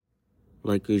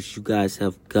Lakers, you guys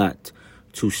have got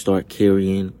to start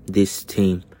carrying this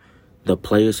team. The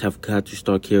players have got to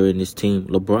start carrying this team.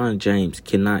 LeBron James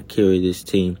cannot carry this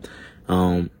team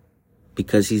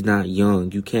because he's not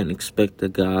young. You can't expect a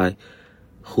guy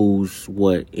who's,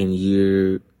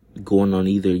 going on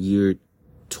either year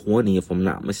 20, if I'm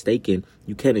not mistaken.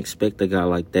 You can't expect a guy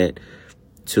like that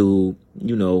to,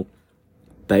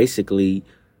 basically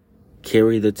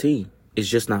carry the team. It's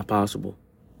just not possible.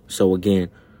 So again,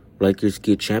 Lakers,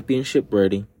 get championship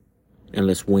ready and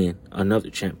let's win another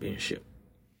championship.